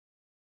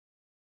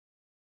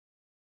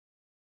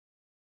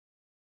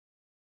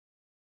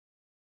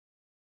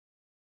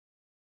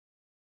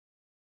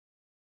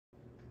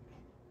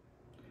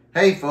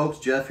Hey folks,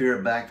 Jeff here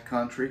at Back to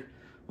Country.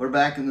 We're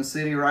back in the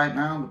city right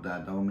now, but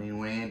that don't mean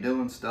we ain't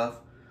doing stuff.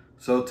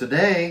 So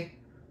today,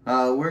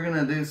 we're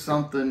gonna do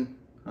something,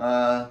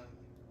 I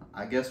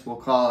guess we'll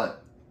call it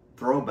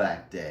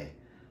Throwback Day.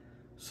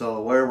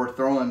 So where we're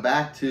throwing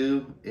back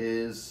to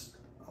is,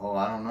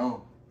 I don't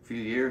know, a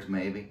few years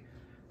maybe,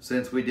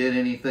 since we did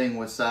anything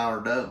with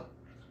sourdough.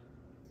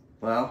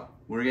 Well,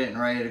 we're getting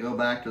ready to go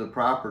back to the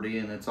property,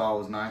 and it's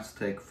always nice to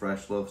take a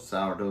fresh loaf of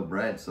sourdough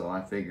bread, so I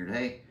figured,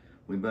 hey,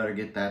 we better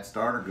get that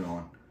starter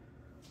going.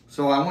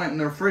 So I went in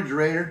the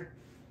refrigerator,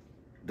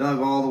 dug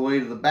all the way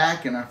to the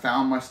back, and I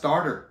found my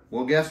starter.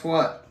 Well, guess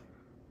what?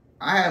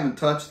 I haven't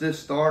touched this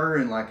starter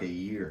in like a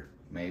year,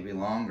 maybe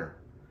longer.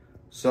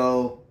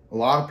 So a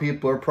lot of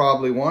people are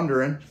probably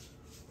wondering,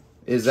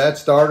 is that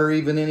starter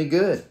even any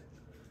good?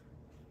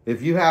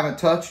 If you haven't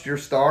touched your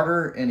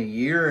starter in a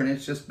year and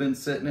it's just been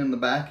sitting in the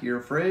back of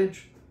your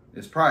fridge,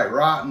 it's probably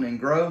rotten and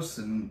gross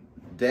and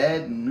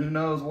dead and who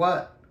knows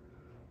what.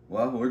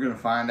 Well, we're going to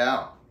find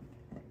out.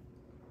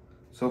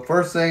 So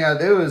first thing I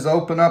do is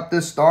open up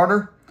this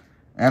starter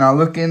and I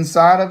look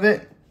inside of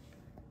it,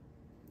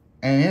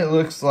 and it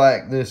looks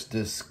like this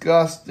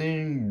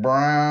disgusting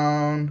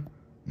brown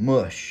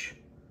mush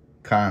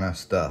kind of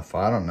stuff.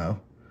 I don't know.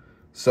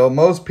 So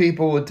most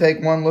people would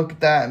take one look at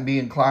that and be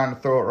inclined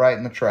to throw it right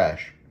in the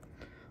trash.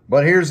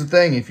 But here's the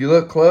thing, if you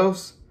look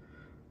close,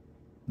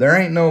 there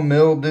ain't no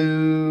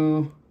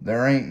mildew,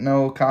 there ain't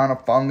no kind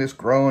of fungus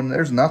growing,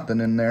 there's nothing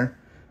in there.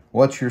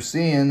 What you're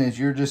seeing is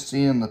you're just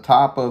seeing the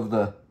top of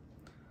the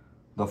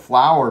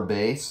flour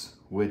base,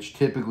 which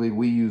typically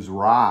we use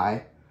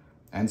rye,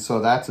 and so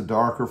that's a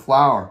darker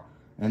flour.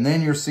 And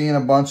then you're seeing a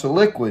bunch of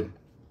liquid.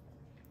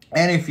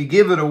 And if you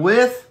give it a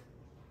whiff,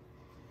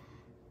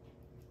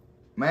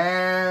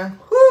 man,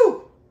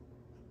 whoo,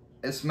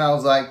 it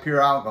smells like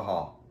pure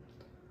alcohol.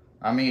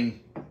 I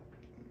mean,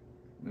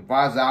 if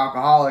I was an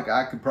alcoholic,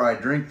 I could probably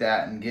drink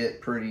that and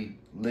get pretty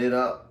lit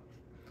up.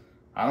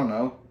 I don't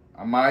know.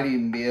 I might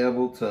even be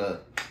able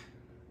to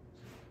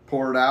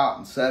pour it out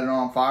and set it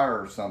on fire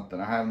or something.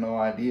 I have no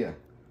idea.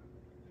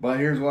 But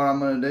here's what I'm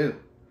going to do.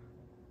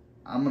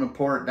 I'm going to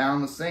pour it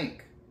down the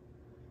sink.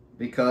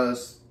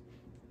 Because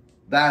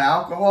that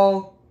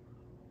alcohol,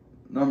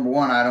 number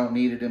one, I don't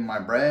need it in my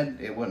bread.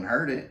 It wouldn't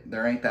hurt it.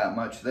 There ain't that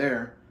much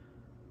there.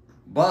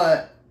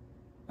 But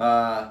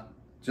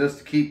just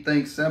to keep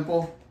things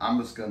simple,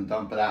 I'm just going to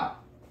dump it out.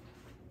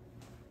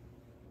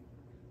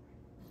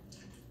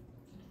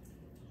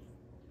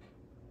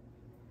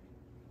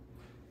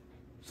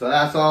 So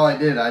that's all I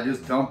did. I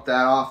just dumped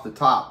that off the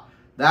top.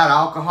 That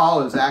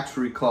alcohol is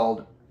actually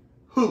called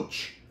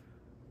hooch.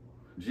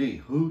 Gee,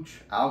 hooch,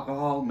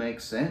 alcohol,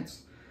 makes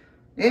sense.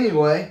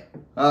 Anyway,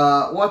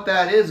 what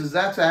that is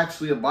that's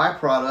actually a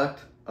byproduct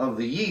of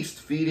the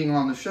yeast feeding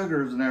on the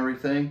sugars and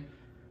everything.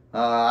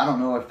 I don't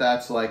know if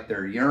that's like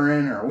their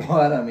urine or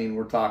what. I mean,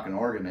 we're talking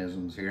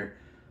organisms here.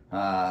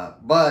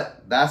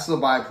 But that's the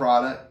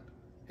byproduct,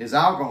 is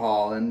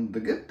alcohol. And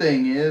the good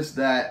thing is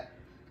that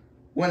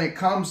when it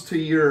comes to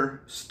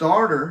your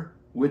starter,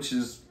 which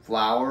is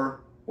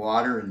flour,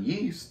 water, and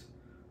yeast,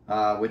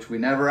 which we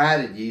never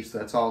added yeast,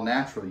 that's all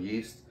natural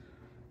yeast,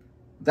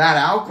 that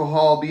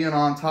alcohol being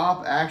on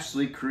top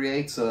actually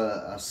creates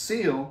a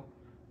seal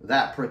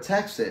that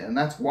protects it. And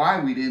that's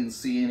why we didn't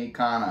see any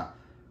kind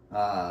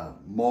of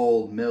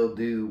mold,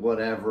 mildew,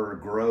 whatever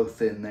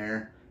growth in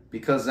there,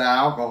 because that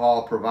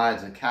alcohol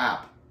provides a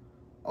cap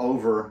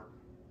over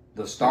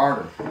the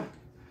starter.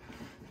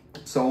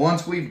 So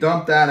once we've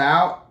dumped that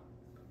out,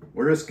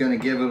 we're just going to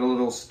give it a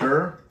little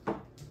stir.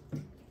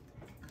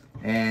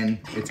 And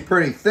it's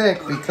pretty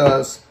thick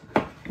because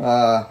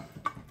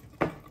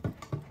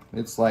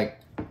it's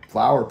like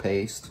flour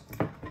paste.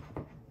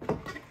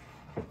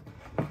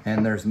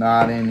 And there's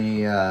not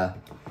any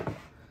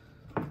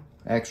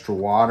extra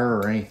water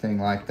or anything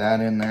like that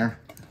in there.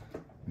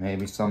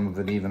 Maybe some of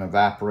it even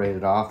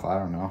evaporated off, I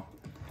don't know.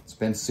 It's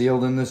been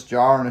sealed in this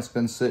jar and it's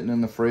been sitting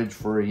in the fridge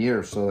for a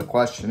year. So the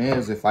question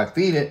is, if I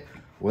feed it,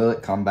 will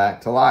it come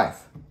back to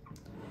life?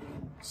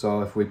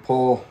 So if we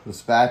pull the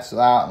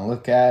spatula out and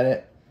look at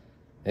it,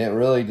 it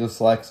really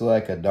just looks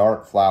like a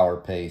dark flour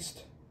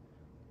paste.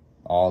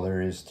 All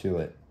there is to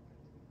it.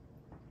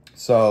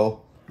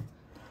 So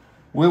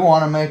we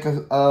want to make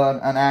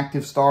an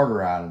active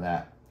starter out of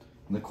that.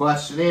 And the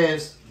question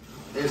is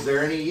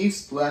there any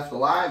yeast left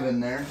alive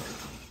in there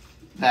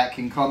that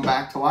can come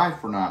back to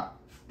life or not?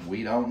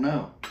 We don't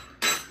know.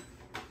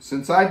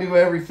 Since I do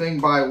everything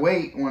by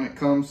weight when it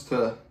comes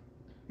to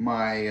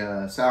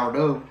my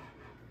sourdough,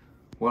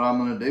 what I'm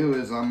going to do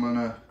is I'm going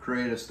to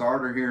create a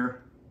starter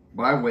here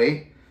by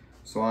weight.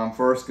 So I'm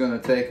first going to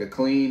take a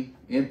clean,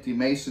 empty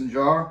mason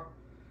jar.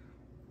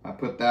 I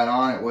put that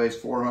on, it weighs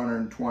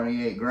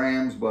 428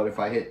 grams, but if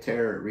I hit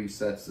tare, it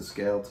resets the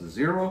scale to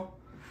 0.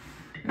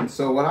 And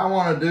so what I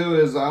want to do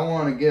is I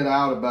want to get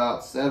out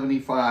about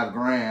 75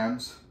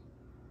 grams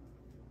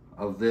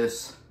of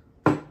this,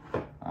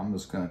 I'm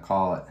just going to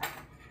call it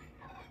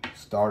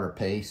starter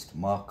paste,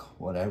 muck,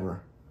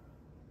 whatever.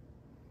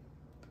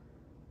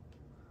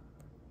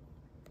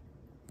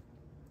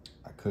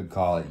 could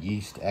call it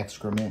yeast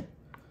excrement,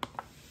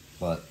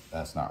 but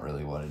that's not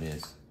really what it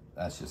is.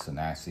 That's just a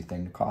nasty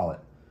thing to call it.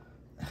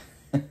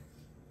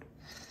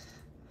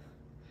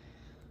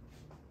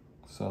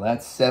 So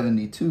that's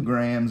 72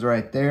 grams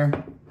right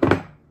there.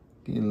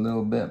 Get a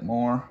little bit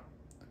more.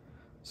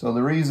 So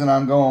the reason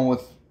I'm going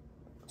with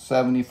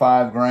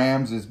 75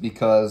 grams is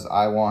because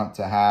I want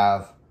to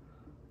have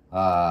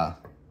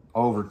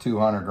over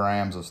 200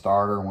 grams of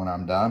starter when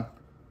I'm done.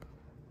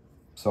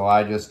 So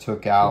I just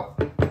took out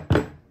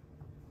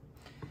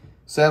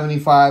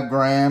 75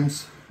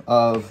 grams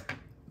of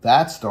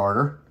that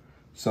starter.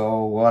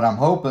 So what I'm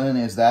hoping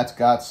is that's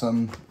got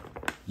some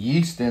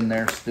yeast in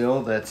there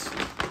still that's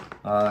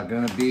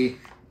going to be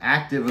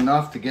active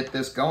enough to get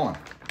this going.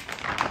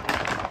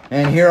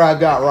 And here I've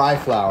got rye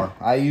flour.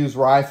 I use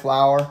rye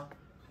flour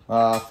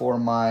for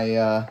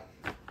my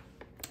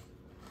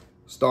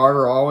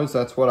starter always.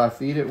 That's what I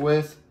feed it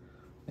with.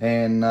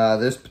 And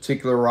this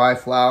particular rye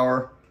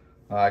flour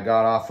I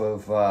got off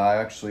of, I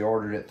actually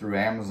ordered it through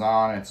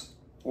Amazon. It's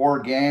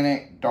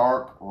organic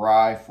dark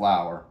rye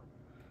flour.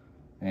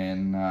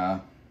 And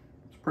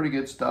it's pretty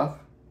good stuff.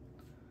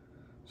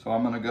 So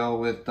I'm going to go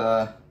with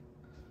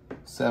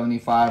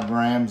 75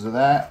 grams of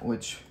that,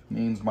 which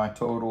means my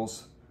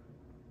total's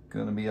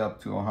going to be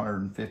up to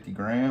 150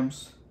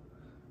 grams.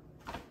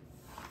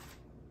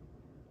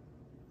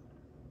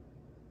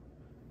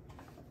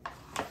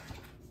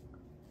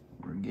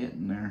 We're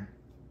getting there.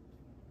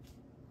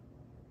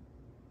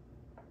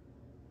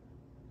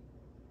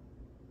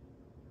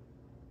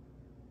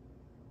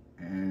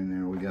 And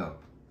there we go.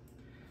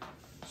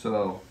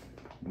 So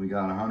we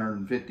got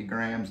 150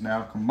 grams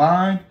now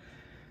combined.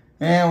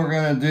 And we're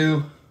going to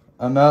do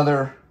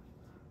another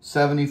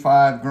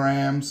 75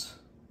 grams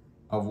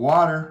of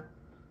water,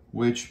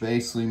 which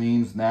basically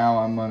means now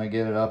I'm going to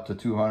get it up to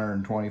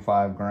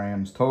 225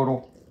 grams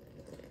total.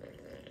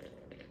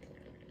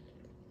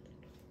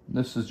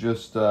 This is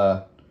just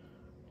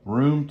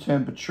room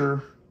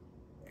temperature.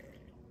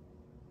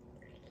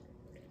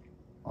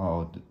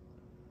 Oh,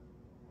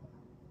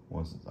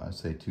 was it, I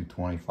say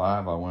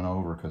 225? I went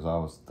over because I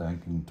was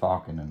thinking,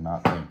 talking and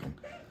not thinking.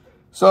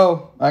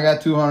 So I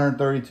got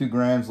 232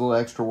 grams, a little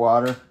extra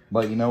water,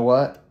 but you know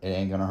what? It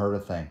ain't gonna hurt a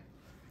thing.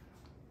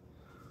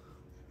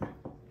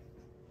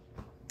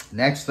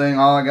 Next thing,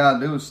 all I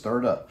gotta do is stir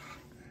it up.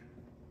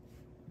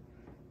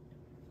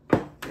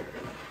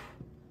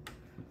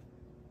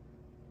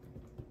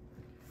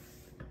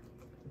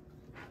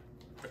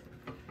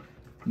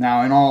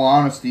 Now, in all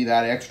honesty,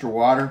 that extra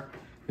water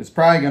is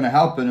probably going to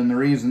help it, and the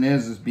reason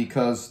is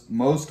because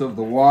most of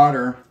the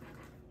water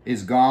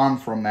is gone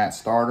from that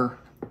starter.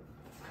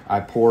 I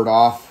poured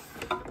off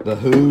the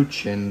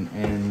hooch and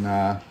you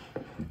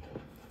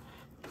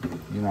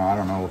know, I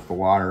don't know if the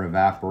water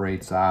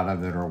evaporates out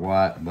of it or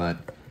what, but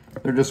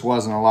there just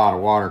wasn't a lot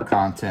of water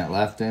content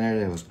left in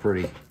it. It was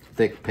pretty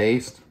thick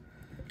paste,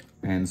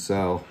 and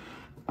so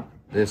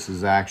this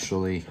is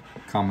actually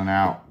coming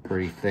out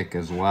pretty thick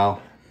as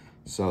well.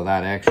 So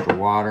that extra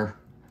water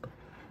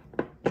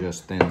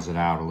just thins it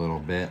out a little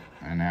bit.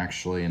 And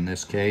actually in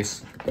this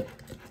case,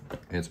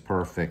 it's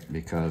perfect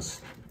because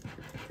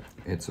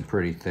it's a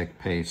pretty thick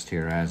paste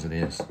here as it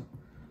is.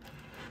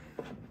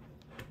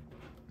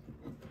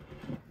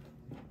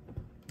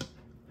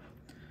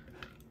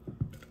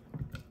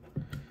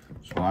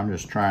 So I'm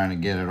just trying to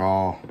get it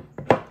all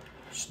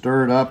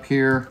stirred up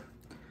here.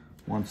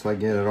 Once I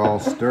get it all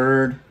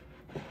stirred,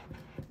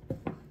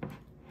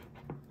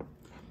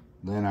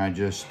 then I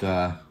just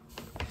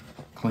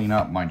clean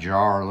up my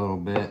jar a little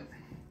bit.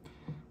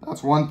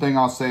 That's one thing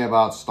I'll say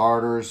about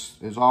starters,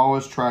 is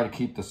always try to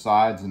keep the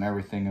sides and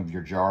everything of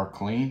your jar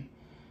clean.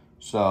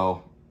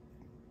 So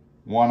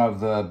one of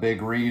the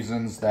big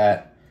reasons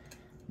that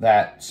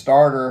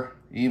starter,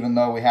 even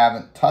though we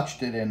haven't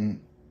touched it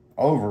in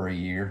over a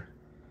year,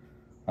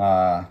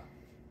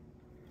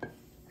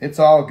 it's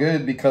all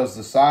good because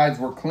the sides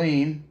were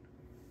clean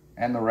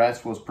and the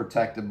rest was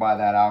protected by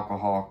that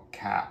alcohol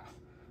cap.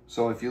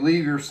 So if you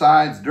leave your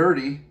sides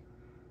dirty,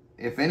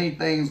 if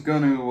anything's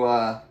going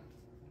to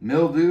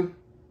mildew,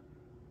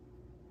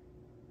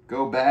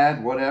 go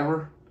bad,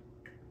 whatever,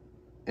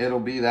 it'll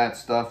be that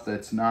stuff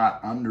that's not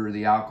under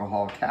the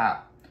alcohol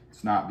cap.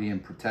 It's not being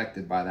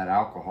protected by that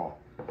alcohol.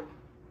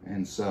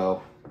 And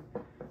so,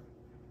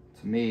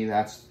 to me,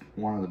 that's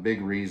one of the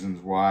big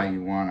reasons why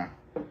you want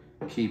to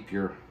keep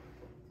your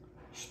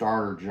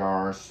starter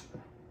jars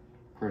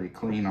pretty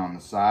clean on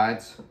the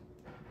sides.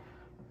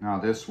 Now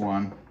this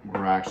one,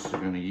 we're actually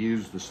going to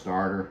use the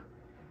starter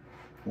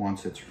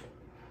once it's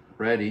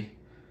ready,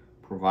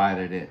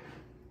 provided it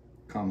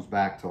comes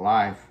back to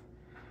life,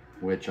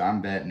 which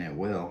I'm betting it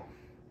will.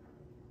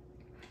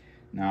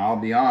 Now I'll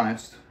be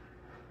honest,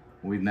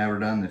 we've never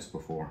done this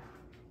before.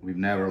 We've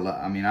never,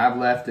 I mean, I've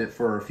left it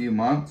for a few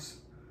months,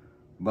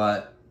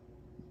 but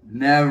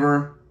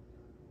never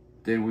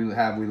did we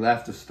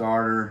left a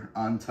starter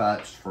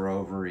untouched for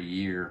over a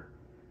year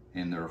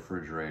in the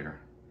refrigerator.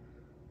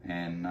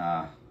 And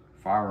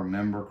if I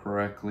remember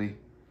correctly,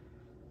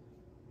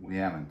 we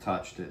haven't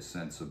touched it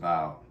since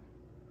about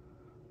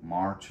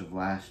March of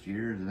last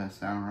year. Does that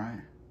sound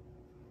right?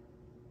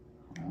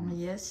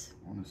 Yes,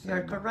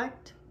 you're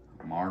correct.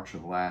 March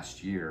of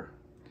last year.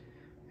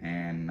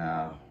 And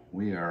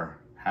we are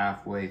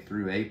halfway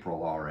through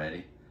April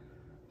already.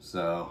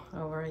 So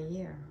over a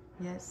year.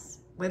 Yes,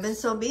 we've been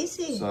so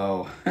busy.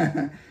 So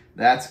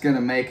that's going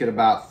to make it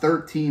about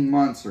 13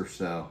 months or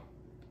so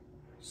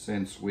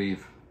since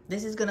we've...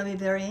 This is going to be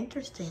very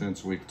interesting.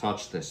 Since we've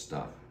touched this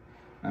stuff.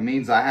 That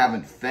means I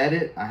haven't fed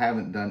it. I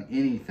haven't done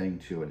anything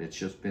to it. It's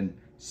just been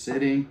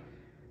sitting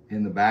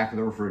in the back of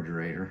the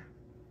refrigerator,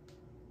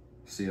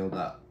 sealed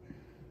up.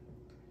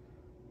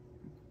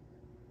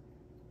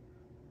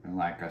 And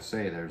like I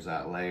say, there's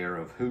that layer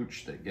of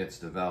hooch that gets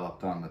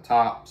developed on the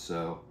top.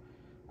 So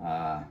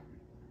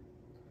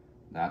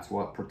that's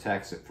what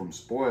protects it from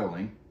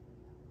spoiling.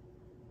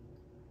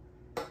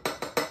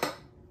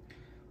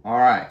 All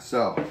right,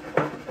 so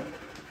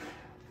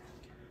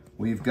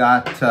we've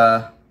got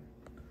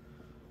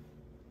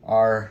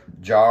our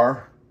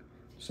jar.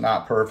 It's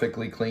not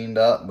perfectly cleaned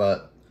up,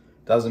 but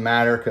doesn't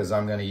matter because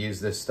I'm going to use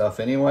this stuff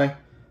anyway.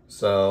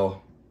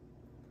 So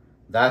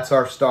that's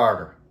our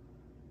starter.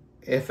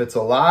 If it's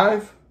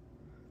alive,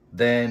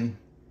 then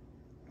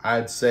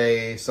I'd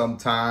say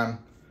sometime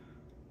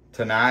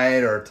tonight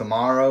or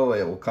tomorrow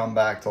it will come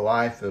back to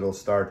life. It'll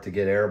start to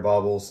get air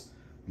bubbles,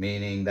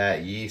 meaning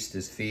that yeast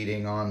is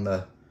feeding on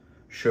the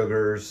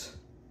sugars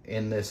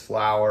in this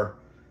flour,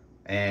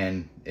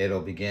 and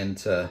it'll begin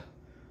to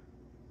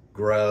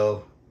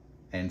grow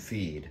and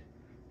feed,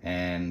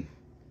 and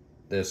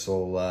this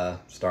will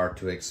start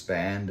to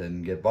expand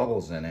and get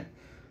bubbles in it.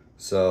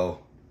 So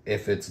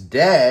if it's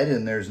dead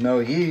and there's no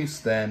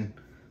yeast, then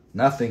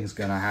nothing's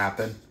gonna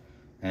happen.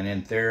 And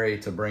in theory,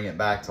 to bring it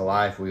back to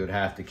life, we would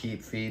have to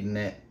keep feeding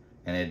it,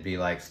 and it'd be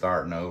like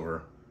starting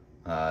over,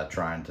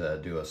 trying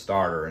to do a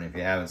starter. And if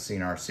you haven't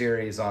seen our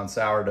series on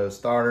sourdough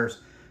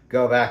starters,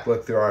 go back,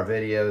 look through our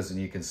videos,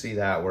 and you can see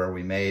that where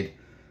we made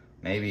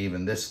maybe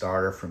even this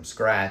starter from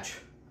scratch.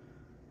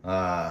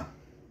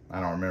 I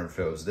don't remember if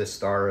it was this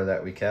starter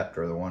that we kept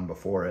or the one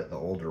before it, the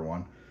older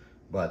one.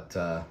 But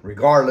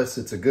regardless,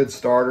 it's a good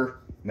starter,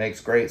 makes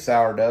great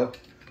sourdough.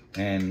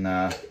 And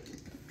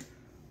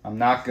I'm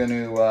not going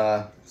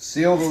to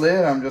seal the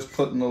lid. I'm just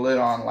putting the lid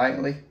on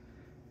lightly,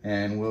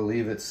 and we'll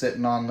leave it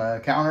sitting on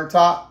the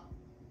countertop,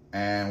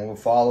 and we'll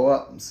follow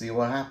up and see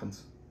what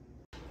happens.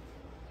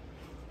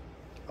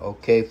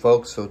 Okay,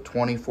 folks, so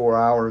 24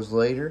 hours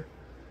later,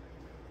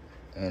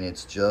 and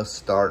it's just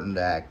starting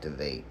to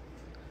activate.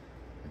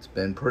 It's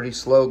been pretty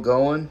slow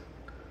going.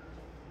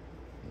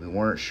 We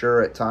weren't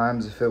sure at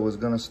times if it was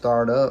going to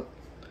start up,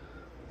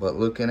 but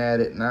looking at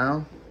it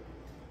now,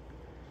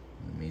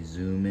 let me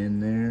zoom in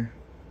there.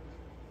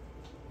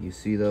 You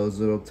see those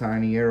little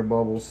tiny air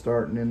bubbles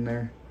starting in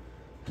there?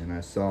 And I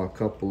saw a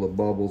couple of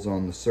bubbles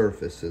on the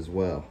surface as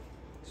well.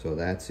 So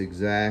that's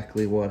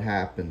exactly what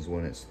happens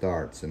when it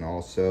starts. And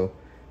also,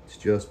 it's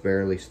just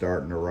barely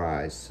starting to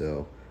rise.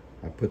 So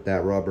I put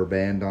that rubber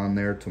band on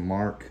there to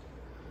mark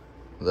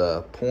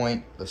the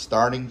point, the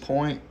starting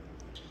point.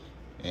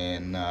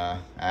 And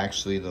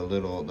actually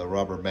the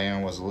rubber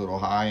band was a little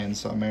high in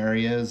some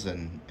areas,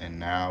 and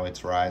now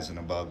it's rising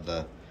above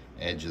the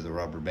edge of the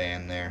rubber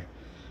band there.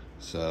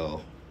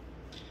 So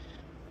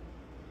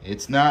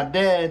it's not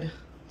dead,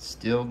 it's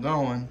still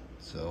going.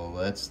 So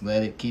let's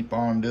let it keep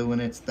on doing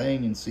its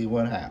thing and see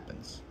what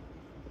happens.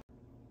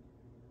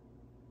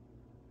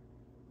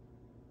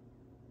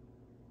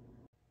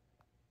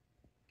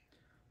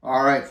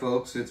 All right,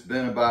 folks, it's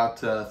been about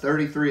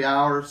 33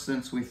 hours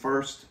since we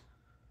first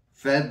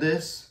fed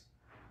this.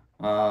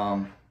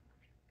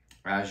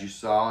 As you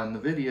saw in the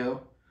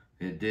video,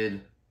 it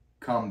did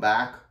come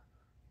back,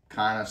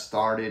 kind of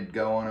started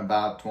going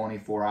about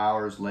 24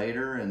 hours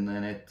later, and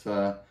then it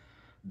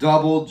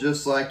doubled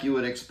just like you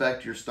would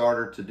expect your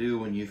starter to do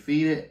when you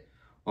feed it.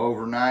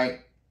 Overnight,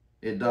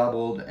 it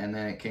doubled, and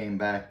then it came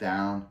back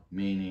down,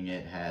 meaning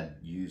it had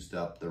used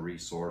up the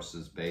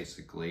resources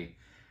basically.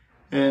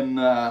 And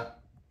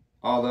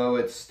although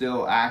it's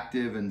still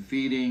active and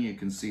feeding, you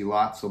can see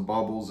lots of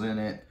bubbles in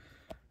it.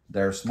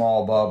 They're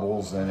small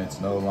bubbles, and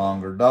it's no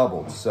longer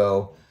doubled.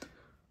 So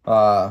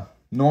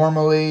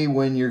normally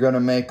when you're going to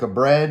make a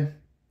bread,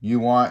 you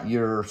want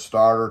your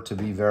starter to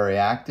be very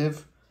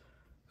active.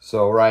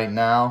 So right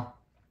now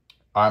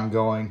I'm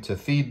going to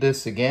feed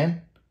this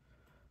again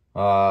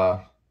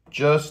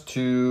just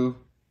to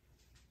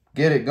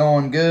get it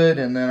going good,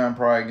 and then I'm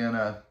probably going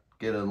to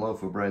get a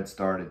loaf of bread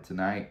started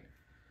tonight.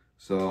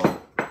 So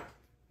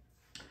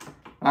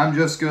I'm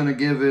just going to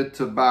give it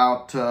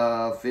about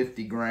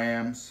 50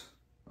 grams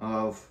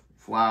of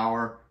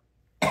flour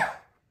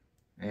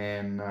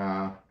and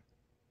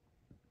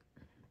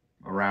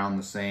around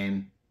the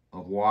same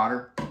of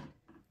water.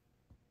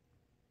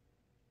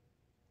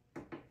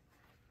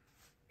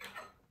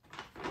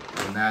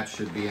 And that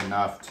should be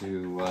enough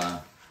to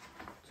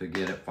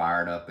get it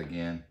fired up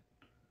again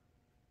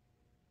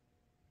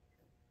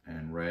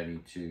and ready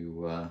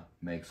to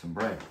make some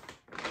bread.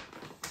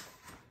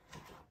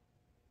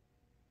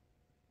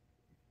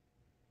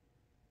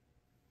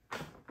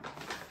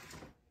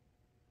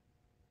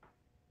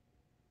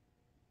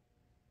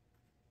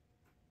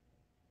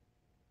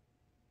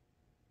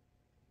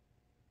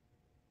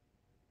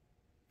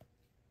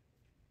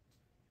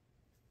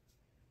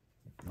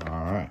 All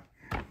right.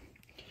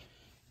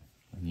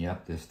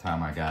 Yep, this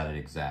time I got it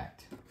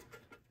exact.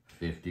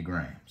 50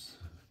 grams.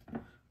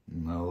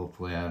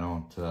 Hopefully I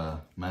don't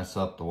mess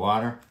up the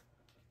water.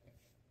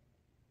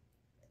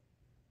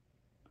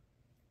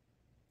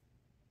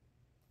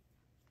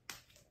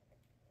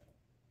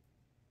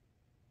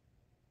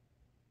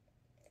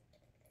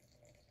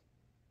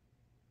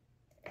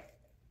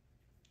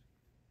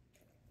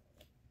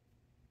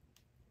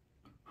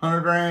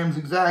 $100 grams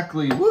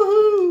exactly.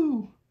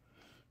 Woohoo!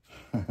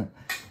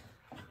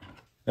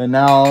 And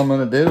now all I'm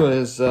gonna do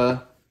is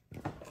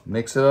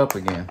mix it up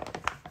again.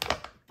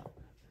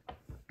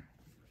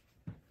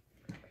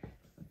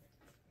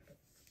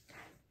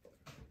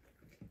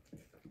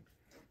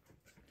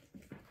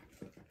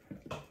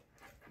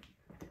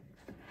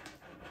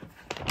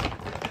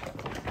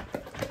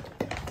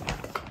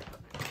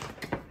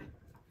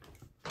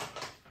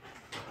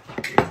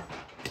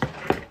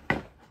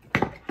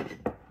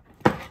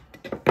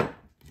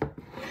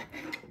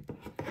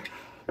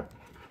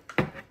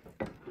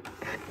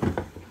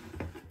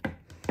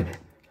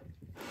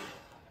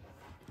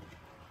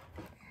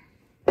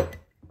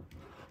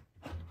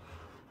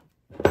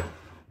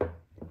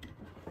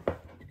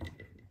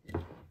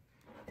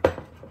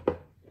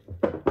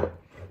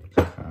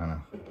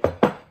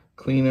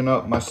 Cleaning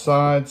up my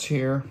sides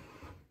here.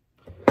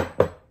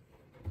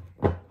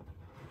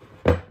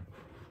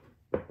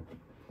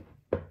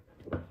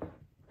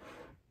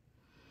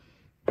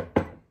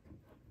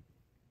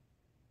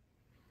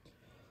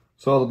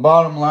 So the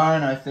bottom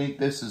line, I think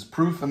this is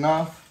proof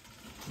enough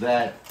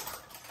that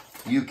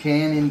you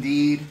can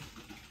indeed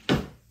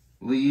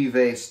leave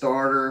a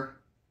starter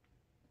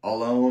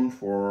alone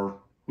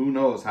for who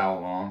knows how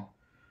long.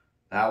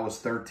 That was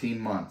 13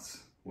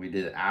 months. We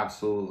did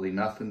absolutely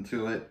nothing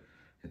to it.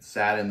 It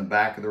sat in the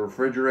back of the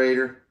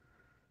refrigerator,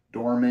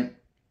 dormant,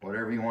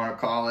 whatever you want to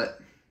call it.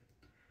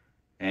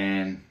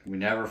 And we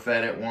never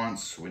fed it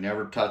once. We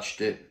never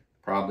touched it.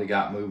 Probably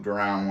got moved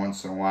around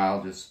once in a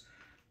while just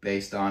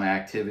based on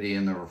activity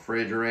in the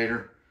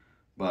refrigerator.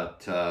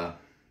 But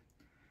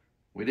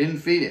we didn't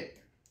feed it.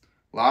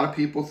 A lot of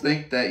people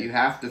think that you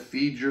have to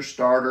feed your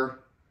starter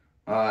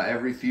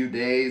every few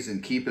days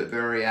and keep it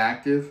very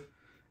active.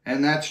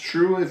 And that's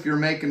true if you're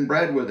making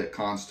bread with it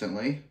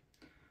constantly.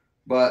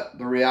 But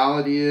the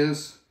reality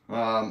is,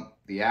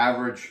 the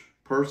average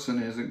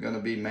person isn't going to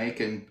be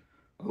making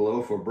a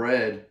loaf of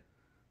bread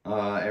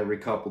every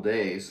couple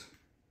days.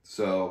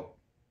 So,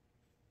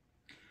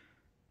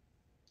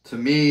 to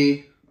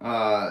me,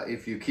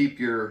 if you keep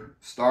your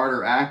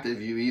starter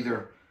active, you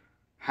either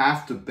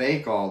have to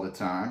bake all the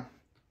time,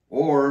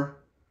 or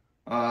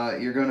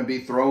you're going to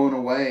be throwing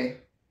away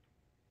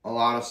a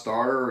lot of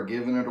starter or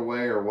giving it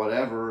away or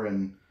whatever.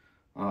 And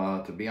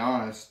to be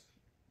honest,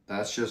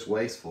 that's just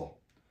wasteful.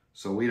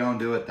 So we don't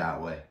do it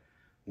that way.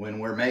 When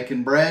we're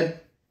making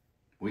bread,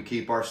 we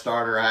keep our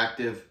starter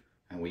active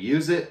and we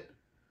use it,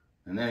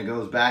 and then it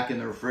goes back in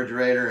the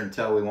refrigerator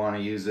until we want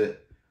to use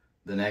it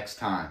the next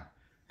time.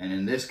 And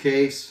in this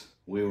case,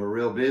 we were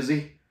real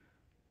busy.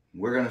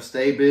 We're going to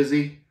stay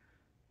busy.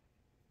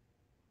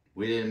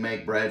 We didn't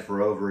make bread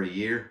for over a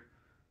year,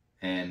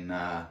 and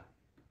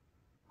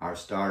our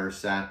starter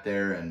sat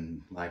there,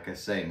 and like I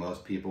say,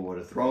 most people would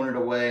have thrown it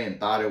away and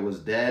thought it was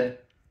dead.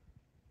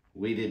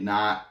 We did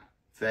not.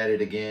 Fed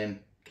it again,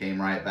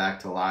 came right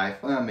back to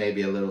life. Well,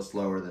 maybe a little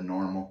slower than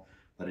normal,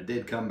 but it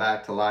did come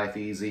back to life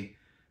easy,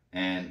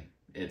 and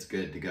it's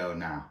good to go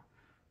now.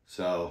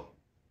 So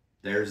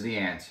there's the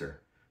answer.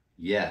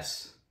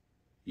 Yes,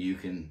 you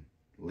can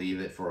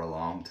leave it for a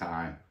long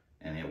time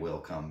and it will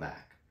come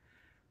back.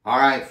 All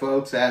right,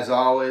 folks, as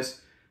always,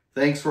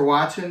 thanks for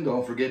watching.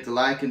 Don't forget to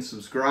like and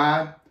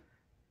subscribe,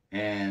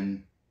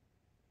 and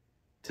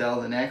till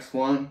the next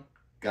one,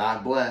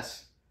 God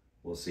bless.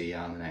 We'll see you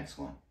on the next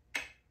one.